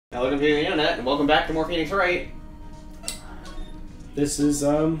Hello, computer internet, and welcome back to more Phoenix Wright. This is,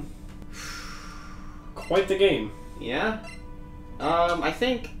 quite the game. Yeah? I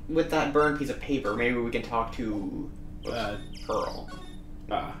think with that burned piece of paper, maybe we can talk to... Pearl.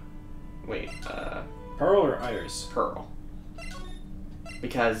 Wait, Pearl or Iris? Pearl.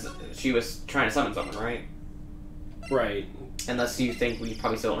 Because she was trying to summon someone, right? Right. Unless you think we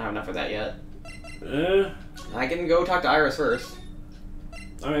probably still don't have enough of that yet. I I can go talk to Iris first.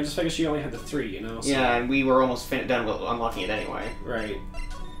 I mean, I just figured she only had the 3, you know? So. Yeah, and we were almost done with unlocking it anyway. Right.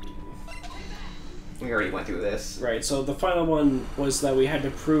 We already went through this. Right, so the final one was that we had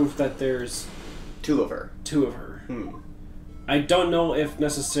to prove that there's... 2 of her. 2 of her. Hmm. I don't know if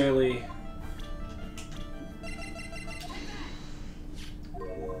necessarily...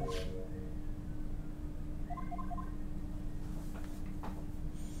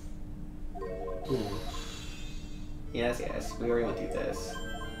 Yes, we already went through this.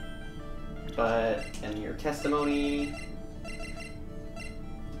 But, and your testimony...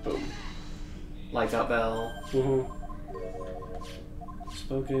 Boom. Lights out bell.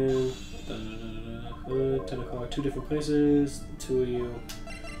 Spoken. 10 o'clock, 2 different places, 2 of you.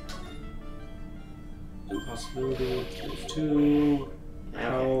 Impossibility, there's 2. Okay.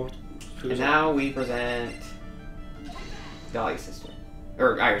 How? And now we present Dahlia's sister.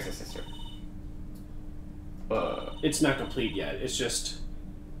 Or Iris' sister. It's not complete yet, it's just...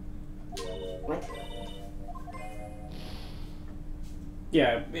 What?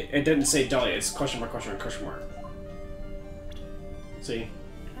 Yeah, it didn't say Dahlia, it's question mark, question mark, question mark. See?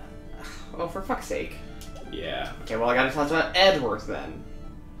 Oh, for fuck's sake. Yeah. Okay, well I gotta talk about Edgeworth then.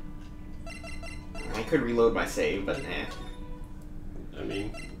 I could reload my save, but I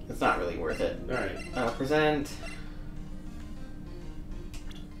mean... it's not really worth it. Alright. Present...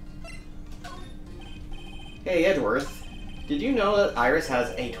 Hey, Edgeworth. Did you know that Iris has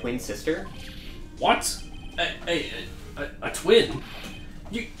a twin sister? What? A twin?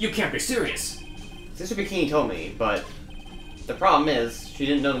 You can't be serious. Sister Bikini told me, but the problem is she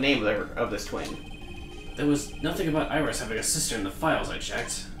didn't know the name of this twin. There was nothing about Iris having a sister in the files I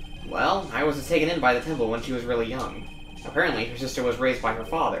checked. Well, Iris was taken in by the temple when she was really young. Apparently, her sister was raised by her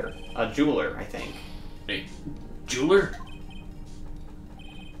father, a jeweler, I think. A jeweler?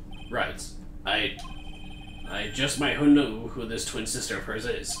 Right. I just might know who this twin sister of hers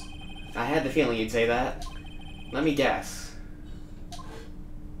is. I had the feeling you'd say that. Let me guess.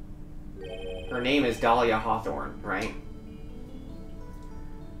 Her name is Dahlia Hawthorne, right?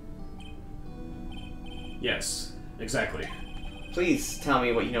 Yes, exactly. Please tell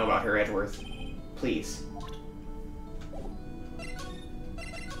me what you know about her, Edgeworth. Please.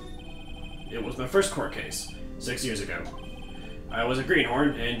 It was my first court case, 6 years ago. I was a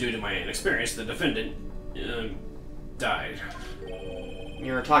greenhorn, and due to my inexperience, the defendant, died.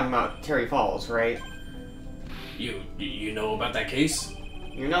 You were talking about Terry Falls, right? You know about that case?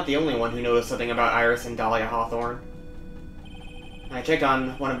 You're not the only one who noticed something about Iris and Dahlia Hawthorne. I checked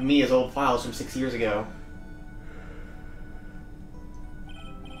on one of Mia's old files from 6 years ago.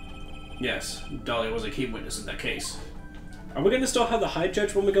 Yes, Dahlia was a key witness in that case. Are we going to still have the high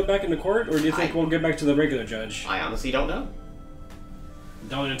judge when we go back into court, or do you think we'll get back to the regular judge? I honestly don't know.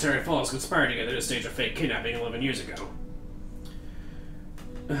 Dahlia and Terry Falls conspired together to stage a fake kidnapping 11 years ago.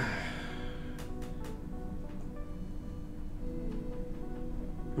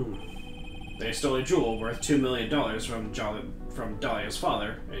 They stole a jewel worth $2 million from Dahlia's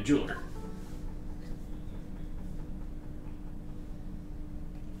father, a jeweler.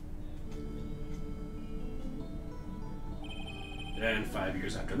 And 5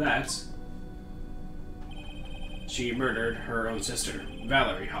 years after that, she murdered her own sister,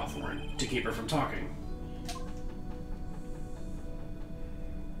 Valerie Hawthorne, to keep her from talking.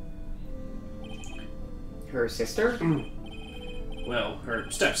 Her sister? Well, her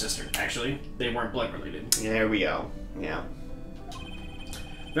stepsister, actually. They weren't blood related. There we go. Yeah.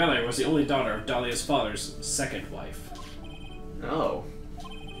 Valerie was the only daughter of Dahlia's father's second wife. Oh.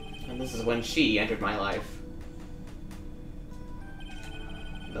 And this is when she entered my life.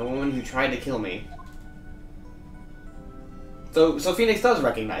 The woman who tried to kill me. So Phoenix does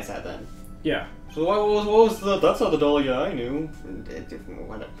recognize that then? Yeah. So what was the... That's not the Dahlia I knew.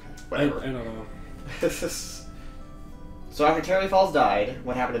 Whatever. I don't know. So after Terry Falls died,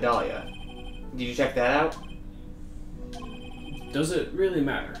 what happened to Dahlia? Did you check that out? Does it really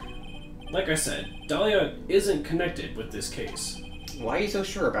matter? Like I said, Dahlia isn't connected with this case. Why are you so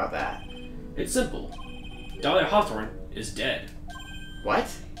sure about that? It's simple. Dahlia Hawthorne is dead.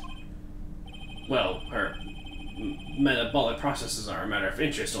 What? Well, her metabolic processes are a matter of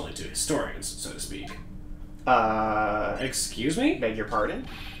interest only to historians, so to speak. Excuse Excuse me? Beg your pardon?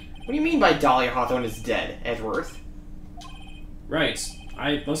 What do you mean by Dahlia Hawthorne is dead, Edgeworth? Right.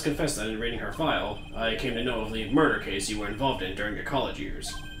 I must confess that in reading her file, I came to know of the murder case you were involved in during your college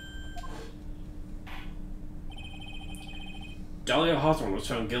years. Dahlia Hawthorne was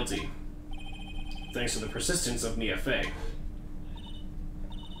found guilty, thanks to the persistence of Mia Fey.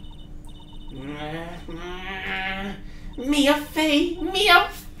 Mia Fey! Mia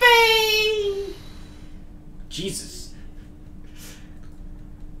Fey! Jesus.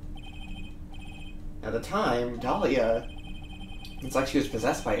 At the time, Dahlia... It's like she was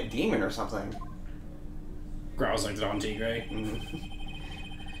possessed by a demon or something. Growls like Don T. Gray.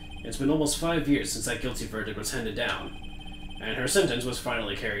 It's been almost 5 years since that guilty verdict was handed down, and her sentence was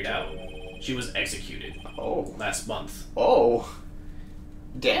finally carried out. She was executed. Oh. Last month. Oh.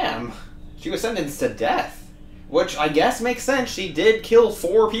 Damn. She was sentenced to death. Which I guess makes sense. She did kill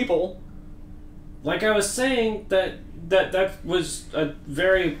 4 people. Like I was saying, that was a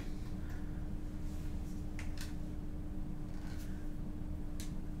very...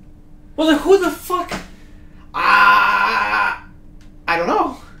 Well, then who the fuck? I don't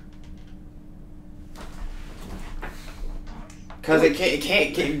know. Because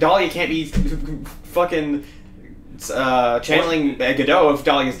Dahlia can't be fucking channeling Godot if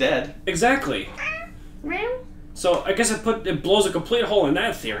Dahlia's dead. Exactly. So I guess it blows a complete hole in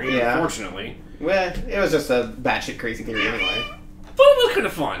that theory, unfortunately. Well, it was just a batshit crazy theory anyway. But it was kind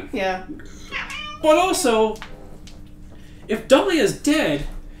of fun. Yeah. But also, if Dahlia's dead,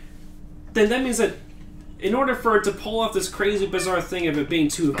 then that means that in order for it to pull off this crazy, bizarre thing of it being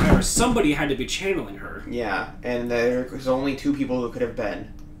 2 of Iris, somebody had to be channeling her. Yeah, and there's only 2 people who could have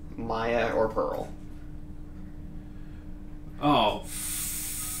been. Maya or Pearl. Oh,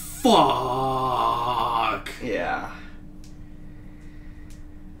 fuck. Yeah.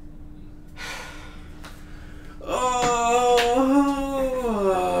 Oh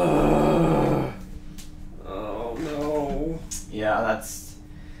no. Yeah,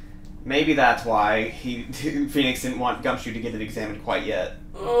 maybe that's why Phoenix didn't want Gumshoe to get it examined quite yet.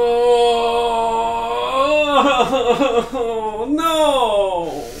 Oh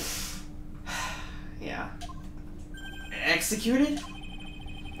no. Yeah. Executed?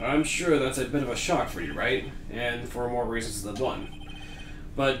 I'm sure that's a bit of a shock for you, right? And for more reasons than one.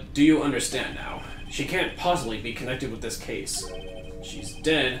 But do you understand now? She can't possibly be connected with this case. She's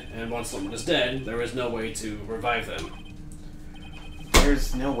dead, and once someone is dead, there is no way to revive them.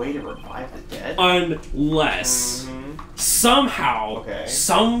 There's no way to revive the dead? Unless somehow,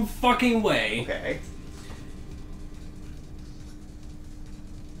 some fucking way,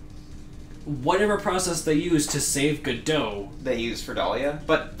 whatever process they use to save Godot... They used for Dahlia?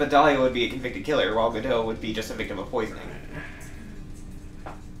 But Dahlia would be a convicted killer, while Godot would be just a victim of poisoning.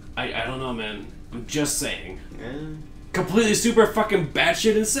 I don't know, man. I'm just saying. Yeah. Completely super fucking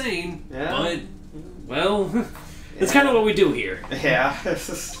batshit insane, but, well, that's kind of what we do here. Yeah.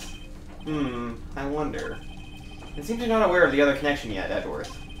 I wonder. I seem to be not aware of the other connection yet,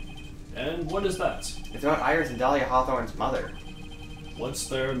 Edgeworth. And what is that? It's about Iris and Dahlia Hawthorne's mother. What's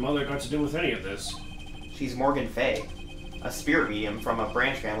their mother got to do with any of this? She's Morgan Fey, a spirit medium from a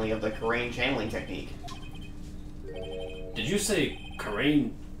branch family of the Karain channeling technique. Did you say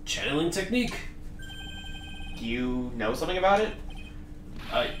Karain channeling technique? Do you know something about it?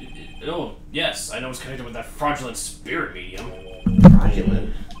 Oh, yes. I know it's connected with that fraudulent spirit medium.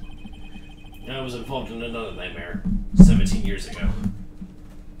 Fraudulent? I was involved in another nightmare 17 years ago.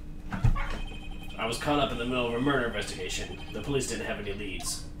 I was caught up in the middle of a murder investigation. The police didn't have any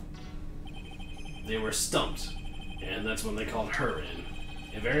leads. They were stumped, and that's when they called her in.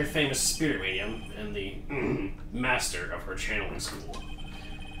 A very famous spirit medium and the master of her channeling school.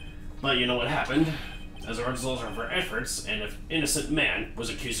 But you know what happened? As a result of her efforts, an innocent man was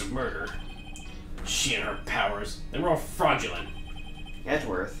accused of murder. She and her powers, they were all fraudulent.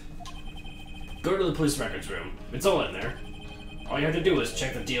 Edgeworth. Go to the police records room. It's all in there. All you have to do is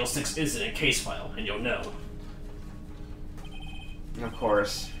check the DL6 incident case file, and you'll know. Of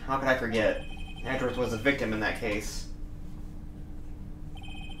course. How could I forget? Edgeworth was a victim in that case.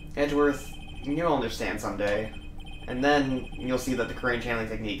 Edgeworth, you'll understand someday. And then you'll see that the Karain channeling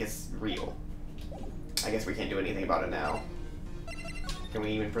technique is real. I guess we can't do anything about it now. Can we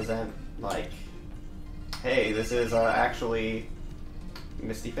even present, like, hey, this is actually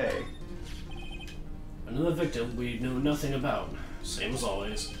Misty Fey. Another victim we know nothing about. Same as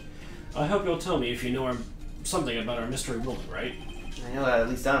always. I hope you'll tell me if you know something about our mystery woman, right? I know that at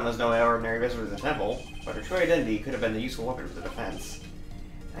least Donna was no ordinary visitor to the temple, but her true identity could have been the useful weapon for the defense.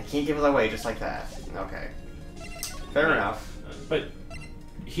 I can't give it away just like that. Okay. Fair enough. But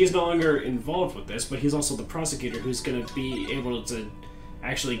he's no longer involved with this, but he's also the prosecutor who's going to be able to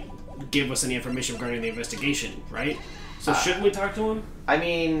actually give us any information regarding the investigation, right? So shouldn't we talk to him? I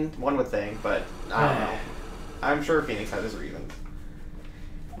mean, one would think, but I don't know. I'm sure Phoenix has his reason.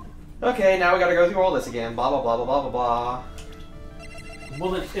 Okay, now we gotta go through all this again. Blah, blah, blah, blah, blah, blah, blah.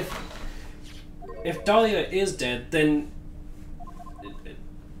 Well, then, if Dahlia is dead, then...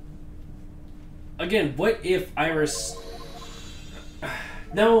 Again, what if Iris...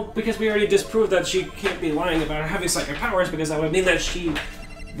 No, because we already disproved that she can't be lying about having psychic powers, because that would mean that she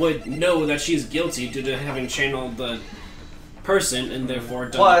would know that she's guilty due to having channeled the person and therefore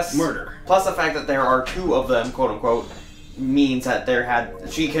done murder. Plus the fact that there are two of them, quote unquote, means that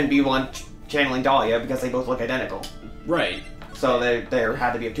she can be one channeling Dahlia because they both look identical. Right. So there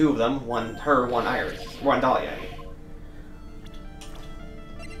had to be two of them, one her, one Iris, one Dahlia.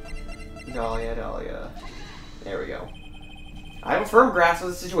 Dahlia. There we go. I have a firm grasp of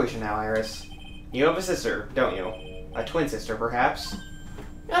the situation now, Iris. You have a sister, don't you? A twin sister, perhaps?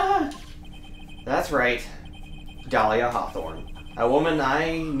 Ah, that's right. Dahlia Hawthorne. A woman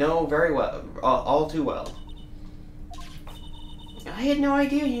I know very well, all too well. I had no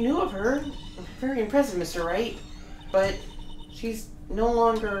idea you knew of her. Very impressive, Mr. Wright. But she's no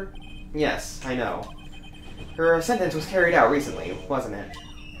longer... Yes, I know. Her sentence was carried out recently, wasn't it?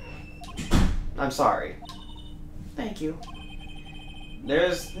 I'm sorry. Thank you.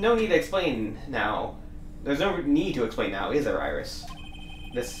 There's no need to explain now. There's no need to explain now, is there, Iris?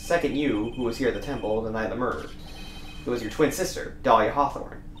 This second you, who was here at the temple the night of the murder, who was your twin sister, Dahlia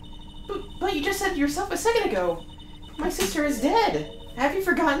Hawthorne. But you just said yourself a second ago. My sister is dead. Have you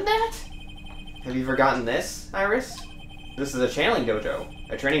forgotten that? Have you forgotten this, Iris? This is a channeling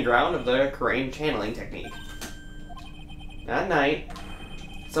dojo, a training ground of the Crane channeling technique. That night,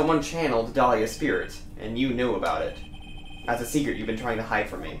 someone channeled Dahlia's spirit, and you knew about it. That's a secret you've been trying to hide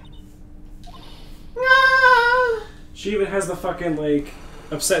from me. Ah! She even has the fucking, like,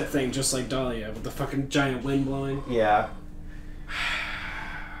 upset thing, just like Dahlia, with the fucking giant wind blowing. Yeah.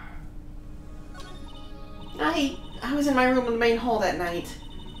 I was in my room in the main hall that night.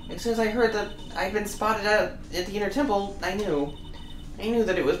 As soon as I heard that I'd been spotted out at the inner temple, I knew. I knew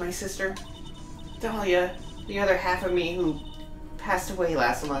that it was my sister. Dahlia, the other half of me who passed away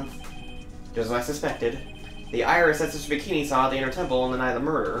last month. Just as I suspected. The Iris that Sister Bikini saw at the inner temple on the night of the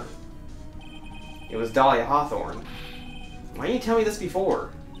murder. It was Dahlia Hawthorne. Why didn't you tell me this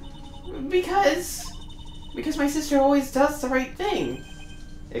before? Because my sister always does the right thing.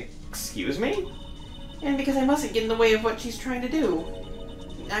 Excuse me? And because I mustn't get in the way of what she's trying to do.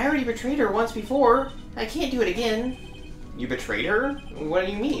 I already betrayed her once before. I can't do it again. You betrayed her? What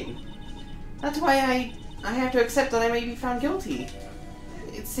do you mean? That's why I have to accept that I may be found guilty.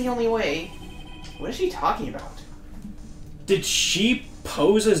 It's the only way. What is she talking about? Did she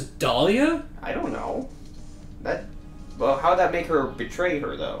pose as Dahlia? I don't know. Well, how'd that make her betray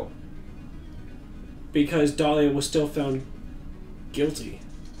her, though? Because Dahlia was still found guilty.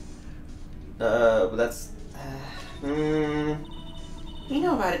 That's... You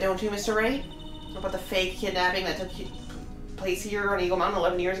know about it, don't you, Mr. Wright? About the fake kidnapping that took place here on Eagle Mountain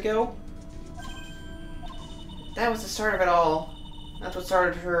 11 years ago? That was the start of it all. That's what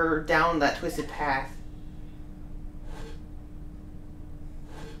started her down that twisted path.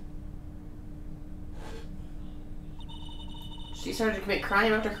 She started to commit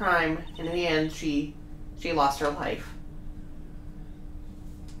crime after crime, and in the end, she lost her life.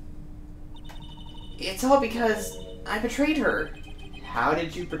 It's all because I betrayed her. How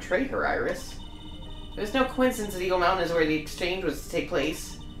did you betray her, Iris? There's no coincidence that Eagle Mountain is where the exchange was to take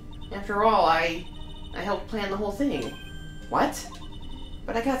place. After all, I helped plan the whole thing. What?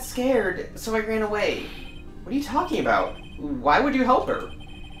 But I got scared, so I ran away. What are you talking about? Why would you help her?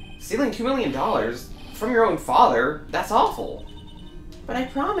 Stealing $2 million from your own father? That's awful. But I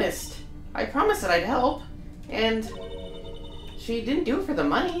promised. I promised that I'd help. And she didn't do it for the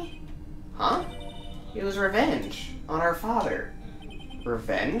money. Huh? It was revenge on our father.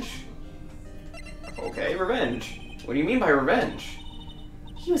 Revenge? Okay, revenge. What do you mean by revenge?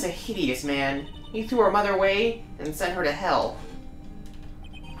 He was a hideous man. He threw our mother away and sent her to hell.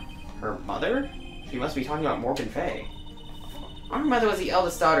 Her mother? She must be talking about Morgan Fay. Our mother was the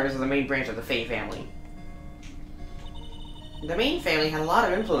eldest daughter of the main branch of the Fay family. The main family had a lot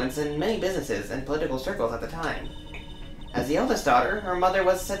of influence in many businesses and political circles at the time. As the eldest daughter, her mother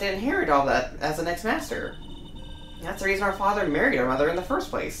was set to inherit all that as the next master. That's the reason our father married our mother in the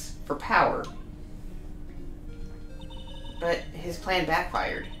first place, for power. But his plan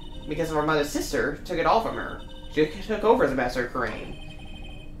backfired, because our mother's sister took it all from her. She took over as a Master of Crane.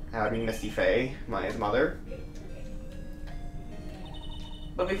 That would be Misty Fay, his mother.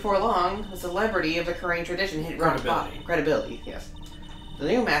 But before long, the celebrity of the Crane tradition hit rock bottom. Credibility, yes. The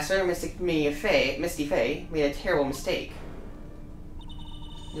new master, Misty Faye, made a terrible mistake.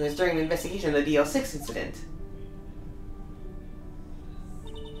 It was during the investigation of the DL6 incident.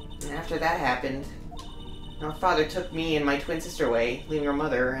 And after that happened, our father took me and my twin sister away, leaving our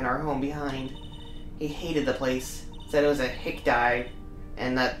mother and our home behind. He hated the place, said it was a hick dive,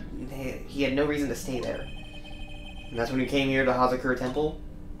 and that he had no reason to stay there. And that's when you came here to Hazakura Temple?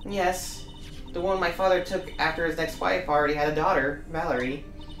 Yes. The one my father took after his next wife already had a daughter, Valerie.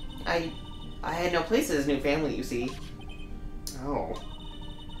 I had no place in his new family, you see. Oh.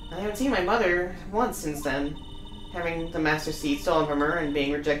 I haven't seen my mother once since then. Having the master seat stolen from her and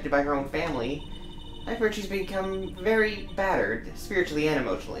being rejected by her own family, I've heard she's become very battered, spiritually and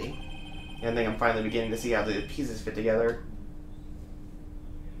emotionally. I think I'm finally beginning to see how the pieces fit together.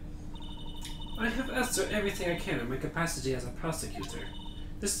 I have answered everything I can in my capacity as a prosecutor.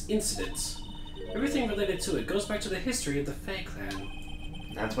 This incident, everything related to it, goes back to the history of the Fae clan.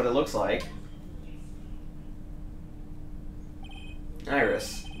 That's what it looks like.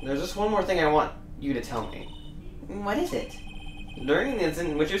 Iris, there's just one more thing I want you to tell me. What is it? During the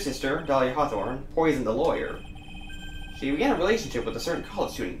incident in which your sister, Dahlia Hawthorne, poisoned the lawyer, she began a relationship with a certain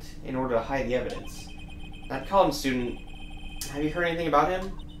college student in order to hide the evidence. That college student, have you heard anything about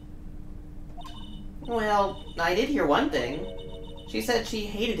him? Well, I did hear one thing. She said she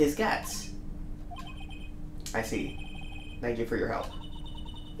hated his guts. I see. Thank you for your help.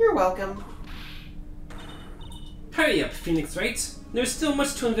 You're welcome. Hurry up, Phoenix Wright. There's still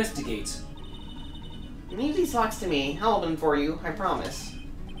much to investigate. Leave these locks to me. I'll open them for you, I promise.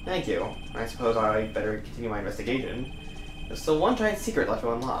 Thank you. I suppose I better continue my investigation. There's still one giant secret left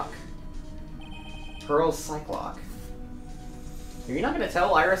to unlock. Pearl's psych lock. Are you not going to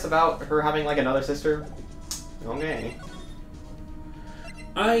tell Iris about her having, like, another sister? Okay.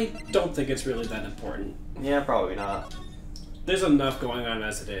 I don't think it's really that important. Yeah, probably not. There's enough going on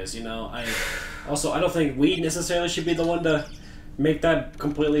as it is, you know? I don't think we necessarily should be the one to make that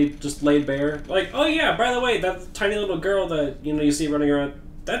completely just laid bare. Like, oh yeah, by the way, that tiny little girl that, you know, you see running around,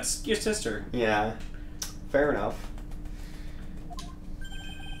 that's your sister. Yeah. Fair enough.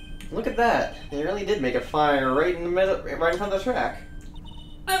 Look at that. They really did make a fire right in the middle, right in front of the track.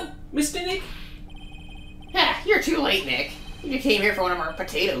 Oh, Mr. Nick? Ha! You're too late, Nick. You came here for one of our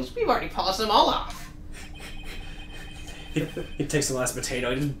potatoes. We've already polished them all off. He takes the last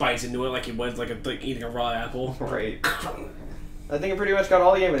potato, he just bites into it like he was like eating a raw apple. Right. I think I pretty much got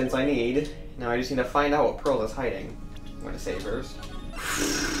all the evidence I need. Now I just need to find out what Pearl is hiding. I'm going to save hers.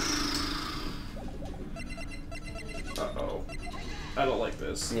 Uh-oh. I don't like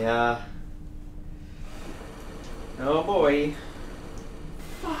this. Yeah. Oh boy.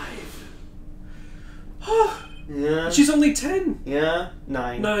 5. Yeah. She's only 10. Yeah.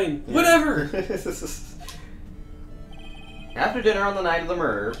 9. 9. Yeah. Whatever. After dinner on the night of the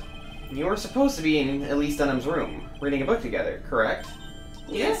murder, you were supposed to be in Elise Dunham's room, reading a book together, correct?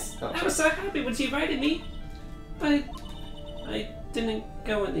 Yes. Oh, I was so happy when she invited me, but I didn't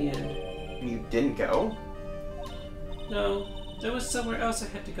go in the end. You didn't go? No, there was somewhere else I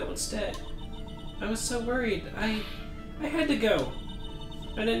had to go instead. I was so worried. I had to go.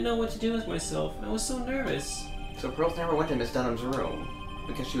 I didn't know what to do with myself. I was so nervous. So Pearls never went to Miss Dunham's room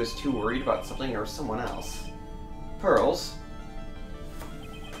because she was too worried about something or someone else. Pearls,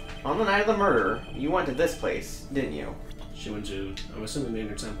 on the night of the murder, you went to this place, didn't you? She went to, I'm assuming, the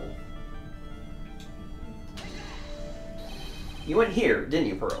Inner Temple. You went here, didn't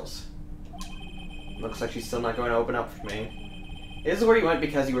you, Pearls? Looks like she's still not going to open up for me. This is where you went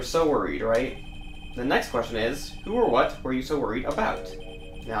because you were so worried, right? The next question is, who or what were you so worried about?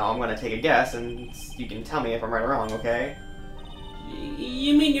 Now I'm going to take a guess, and you can tell me if I'm right or wrong, okay?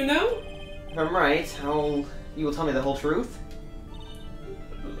 You mean you know? If I'm right, you will tell me the whole truth?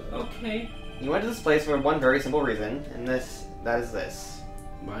 Okay. You went to this place for one very simple reason, and that is this.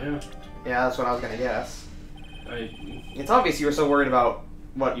 Maya? Yeah, that's what I was going to guess. It's obvious you were so worried about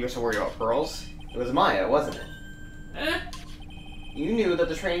what you were so worried about, Pearls. It was Maya, wasn't it? You knew that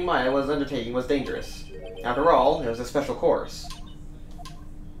the training Maya was undertaking was dangerous. After all, it was a special course.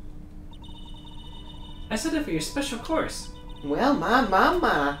 I signed up for your special course. Well,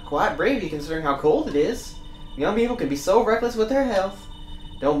 my. Quite brave, considering how cold it is. Young people can be so reckless with their health.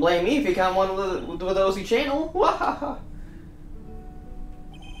 Don't blame me if you become one of those who channel. Wahaha.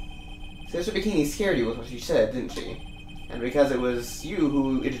 Sister Bikini scared you with what she said, didn't she? And because it was you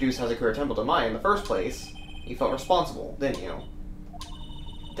who introduced Hazakura Temple to Maya in the first place, you felt responsible, didn't you?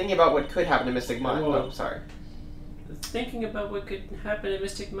 Thinking about what could happen to Mystic Maya. Well, oh, sorry. Thinking about what could happen to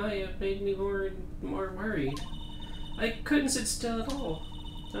Mystic Maya made me more worried. I couldn't sit still at all.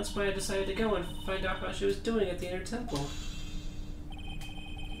 That's why I decided to go and find out how she was doing at the Inner Temple.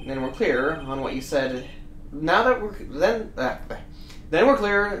 then we're clear on what you said. Now that we're then we're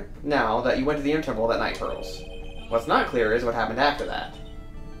clear now that you went to the inner temple that night, Pearls. What's not clear is what happened after that.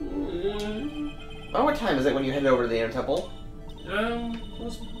 Oh, what time is it when you headed over to the inner temple? It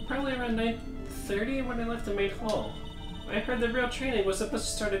was probably around 9:30 when I left the main hall. I heard the real training was supposed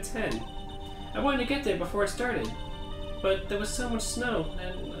to start at 10. I wanted to get there before it started, but there was so much snow,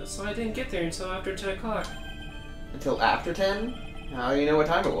 and so I didn't get there until after 10 o'clock. Until after 10? How do you know what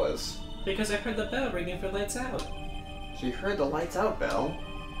time it was? Because I heard the bell ringing for lights out. So you heard the lights out bell?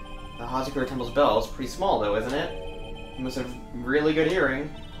 The Hazakura Temple's bell is pretty small though, isn't it? You must have really good hearing.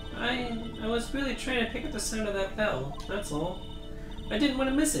 I was really trying to pick up the sound of that bell, that's all. I didn't want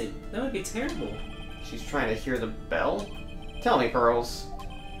to miss it. That would be terrible. She's trying to hear the bell? Tell me, Pearls.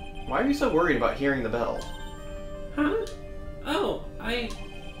 Why are you so worried about hearing the bell? Huh? Oh, I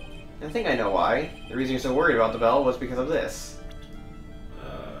think I know why. The reason you're so worried about the bell was because of this.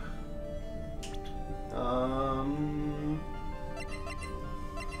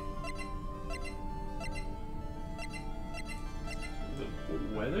 The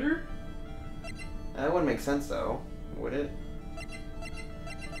weather? That wouldn't make sense though, would it?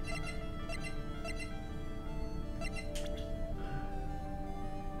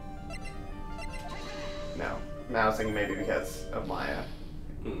 No. I was thinking maybe because of Maya.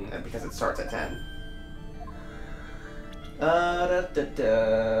 And because it starts at 10.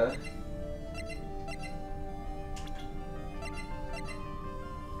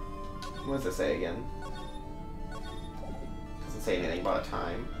 What does it say again? Doesn't say anything about a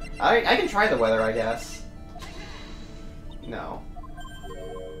time. I can try the weather, I guess. No.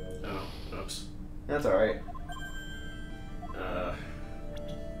 Oh, oops. That's alright.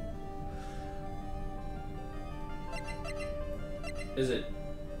 Is it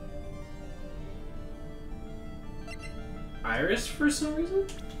Iris for some reason?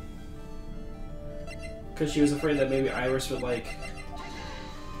 Because she was afraid that maybe Iris would like...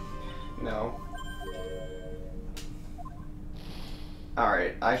 No.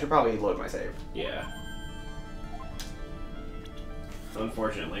 Alright, I should probably load my save. Yeah.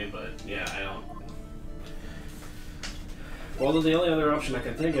 Unfortunately, but yeah, I don't... Well, the only other option I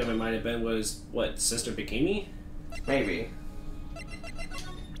could think of it might have been was, what, Sister Bikini? Maybe.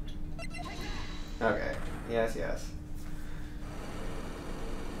 Okay. Yes, yes.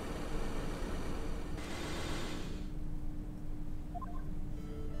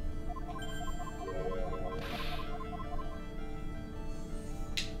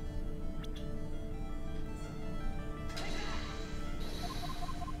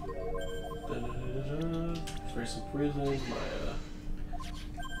 First in prison, Maya.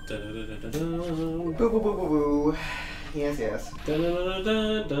 Boo boo boo boo boo. Yes, yes.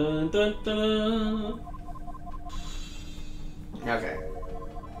 Okay.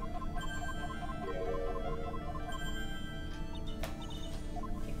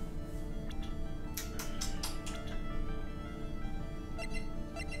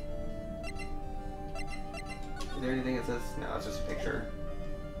 Is there anything that says? No, it's just a picture.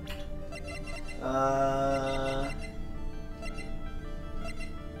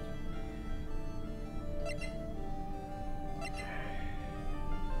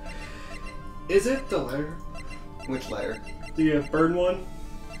 Is it the letter? Which letter? The burn one?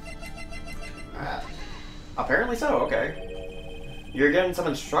 Apparently so, okay. You're getting some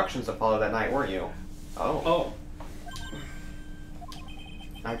instructions to follow that night, weren't you? Oh.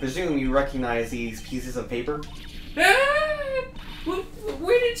 I presume you recognize these pieces of paper?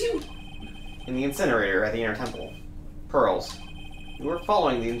 Where did you... In the incinerator at the inner temple. Pearls. You were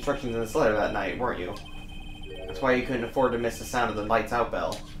following the instructions in this letter that night, weren't you? That's why you couldn't afford to miss the sound of the lights out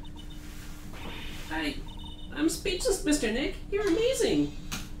bell. I'm speechless, Mr. Nick. You're amazing.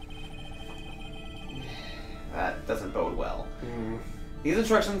 That doesn't bode well. These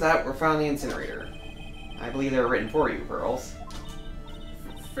instructions that were found in the incinerator. I believe they were written for you, Pearls.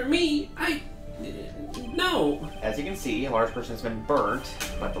 For me? No. As you can see, a large portion has been burnt,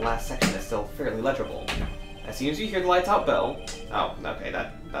 but the last section is still fairly legible. As soon as you hear the lights out bell... Oh, okay,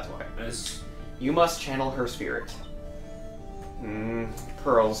 that's why. You must channel her spirit.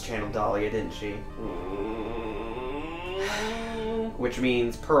 Pearls channeled Dahlia, didn't she? Which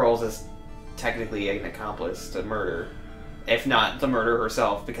means Pearls is technically an accomplice to murder. If not the murder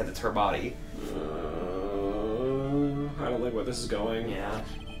herself, because it's her body. I don't like where this is going. Yeah.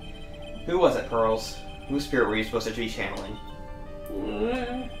 Who was it, Pearls? Whose spirit were you supposed to be channeling?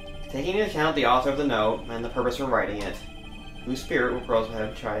 Taking into account the author of the note and the purpose for writing it, whose spirit were Pearls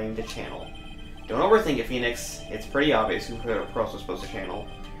have trying to channel? Don't overthink it, Phoenix. It's pretty obvious who Pearls was supposed to channel.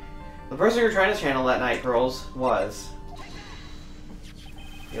 The person you were trying to channel that night, Pearls, was...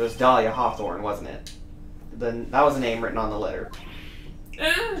 It was Dahlia Hawthorne, wasn't it? Then that was the name written on the letter.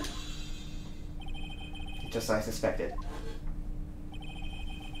 Just as I suspected.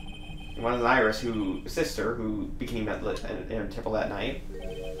 One of Iris' sister who became in a temple that night.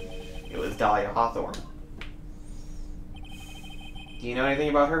 It was Dahlia Hawthorne. Do you know anything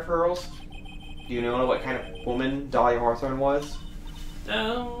about her, Pearls? Do you know what kind of woman Dahlia Hawthorne was?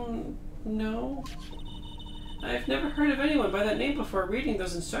 No. I've never heard of anyone by that name before reading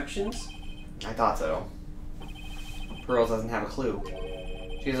those instructions. I thought so. Pearls doesn't have a clue.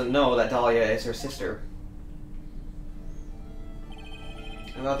 She doesn't know that Dahlia is her sister.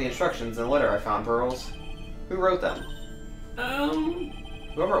 About the instructions in the letter I found, Pearls. Who wrote them?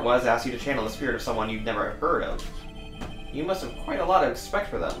 Whoever it was asked you to channel the spirit of someone you'd never heard of. You must have quite a lot of respect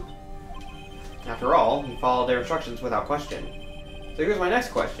for them. After all, you followed their instructions without question. So here's my next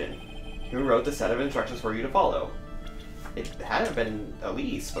question. Who wrote the set of instructions for you to follow? It hadn't been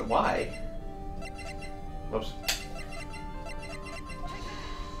Elise, but why? Whoops.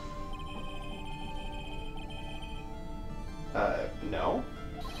 No?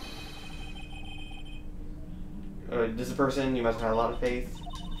 This is a person you must have had a lot of faith.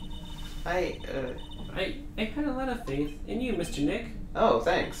 I had a lot of faith in you, Mr. Nick. Oh,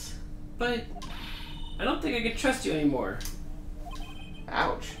 thanks. But I don't think I can trust you anymore.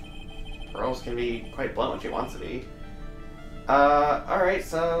 Ouch. Pearls can be quite blunt when she wants to be. Alright,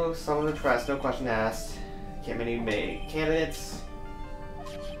 so someone to trust, no question asked. Can't many candidates.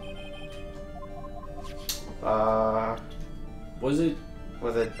 Was it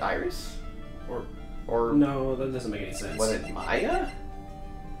Iris? Or no, that doesn't make any sense. Was it Maya?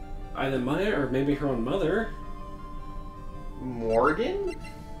 Either Maya or maybe her own mother. Morgan?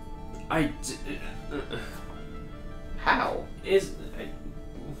 How?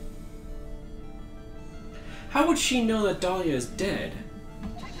 How would she know that Dahlia is dead?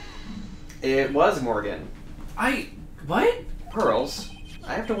 It was Morgan. What? Pearls,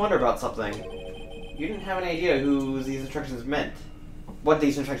 I have to wonder about something. You didn't have any idea who these instructions meant. What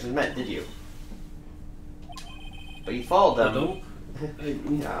these instructions meant, did you? But you followed them. I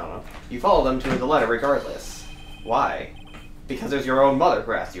don't know. You followed them to the letter regardless. Why? Because it was your own mother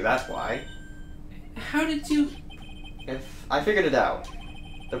who asked you, that's why. How did you... If I figured it out.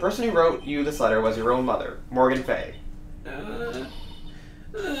 The person who wrote you this letter was your own mother, Morgan Fay. But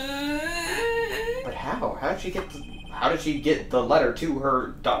how? How did she get the letter to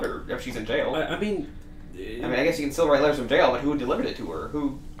her daughter if she's in jail? I mean, I guess you can still write letters from jail, but who delivered it to her?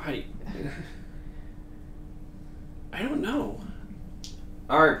 Who? I don't know.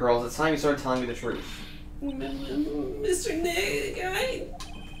 Alright, Pearls, it's time you started telling me the truth. Mr. Nick,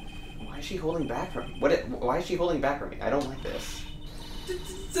 Why is she holding back from me? Why is she holding back from me? I don't like this.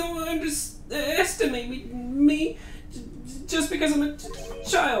 Don't underestimate me just because I'm a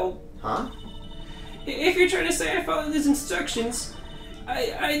child. Huh? If you're trying to say I followed these instructions,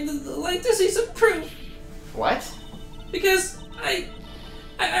 I'd like to see some proof. What? Because I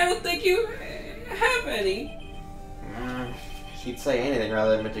don't think you have any. She'd say anything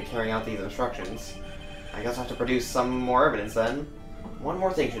rather than to carrying out these instructions. I guess I'll have to produce some more evidence then. One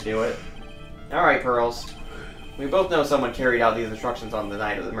more thing should do it. Alright, Pearls. We both know someone carried out these instructions on the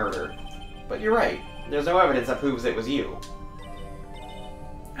night of the murder. But you're right. There's no evidence that proves it was you.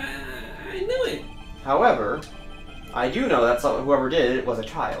 I knew it. However, I do know that whoever did it was a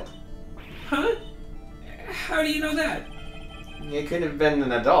child. Huh? How do you know that? It couldn't have been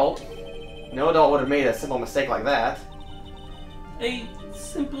an adult. No adult would have made a simple mistake like that. A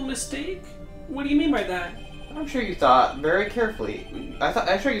simple mistake? What do you mean by that? I'm sure you thought very carefully.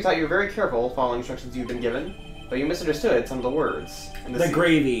 I'm sure you thought you were very careful following instructions you've been given, but you misunderstood some of the words. The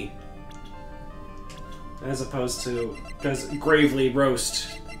gravy. As opposed to... Because gravely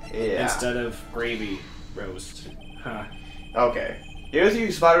roast. Yeah. Instead of gravy roast. Huh. Okay. It was you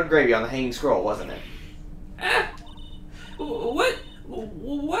who spotted gravy on the hanging scroll, wasn't it? What?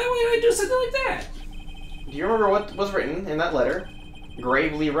 Why would I do something like that? Do you remember what was written in that letter?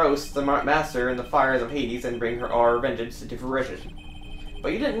 Gravely roast the master in the fires of Hades and bring our vengeance into fruition.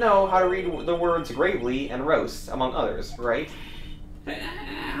 But you didn't know how to read the words gravely and roast, among others, right?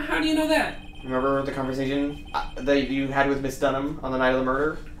 How do you know that? Remember the conversation that you had with Miss Dunham on the night of the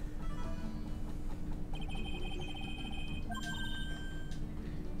murder?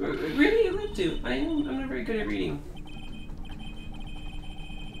 Really? I'd love to. I'm not very good at reading.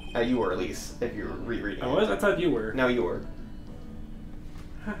 You were, at least, if you were rereading. I was? I thought you were. No, you were.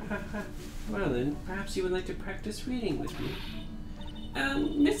 Well then, perhaps you would like to practice reading with me.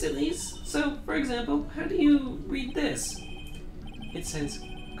 Miss Elise, so, for example, how do you read this? It says,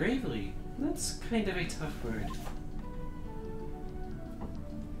 gravely. That's kind of a tough word.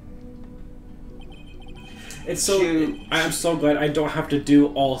 It's so. I'm so glad I don't have to do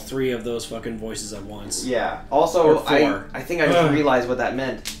all 3 of those fucking voices at once. Yeah. Also, Or 4. I think I just realized what that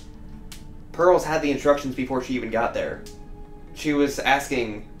meant. Pearls had the instructions before she even got there. She was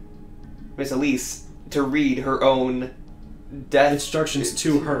asking Miss Elise to read her own death Instructions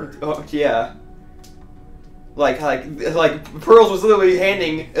to her. Oh yeah. Like Pearls was literally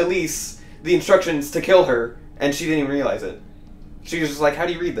handing Elise the instructions to kill her, and she didn't even realize it. She was just like, "How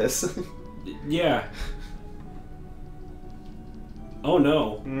do you read this?" Yeah. Oh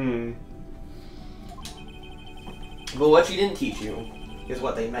no. Hmm. But what she didn't teach you is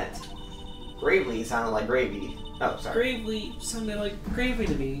what they meant. Gravely sounded like gravy. Oh, sorry. Gravely sounded like gravy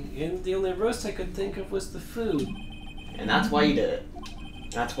to me, and the only roast I could think of was the food. And that's why you did it.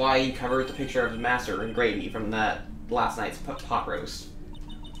 That's why you covered the picture of his master in gravy from that last night's pot roast.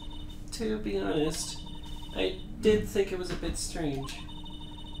 To be honest, I did think it was a bit strange.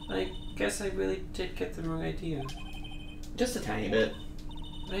 I guess I really did get the wrong idea. Just a tiny bit.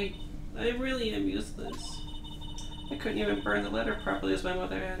 I really am useless. I couldn't even burn the letter properly as my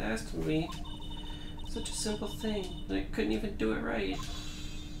mother had asked me. Such a simple thing, and I couldn't even do it right.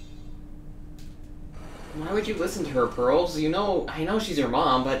 Why would you listen to her, Pearls? You know, I know she's your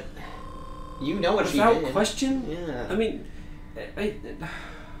mom, but you know what she did. Without question? Yeah. I mean,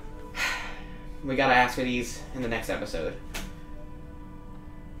 We gotta ask for these in the next episode.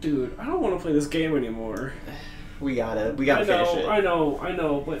 Dude, I don't want to play this game anymore. We gotta finish it. I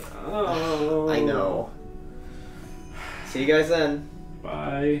know, but I know. See you guys then.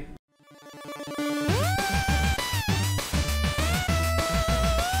 Bye.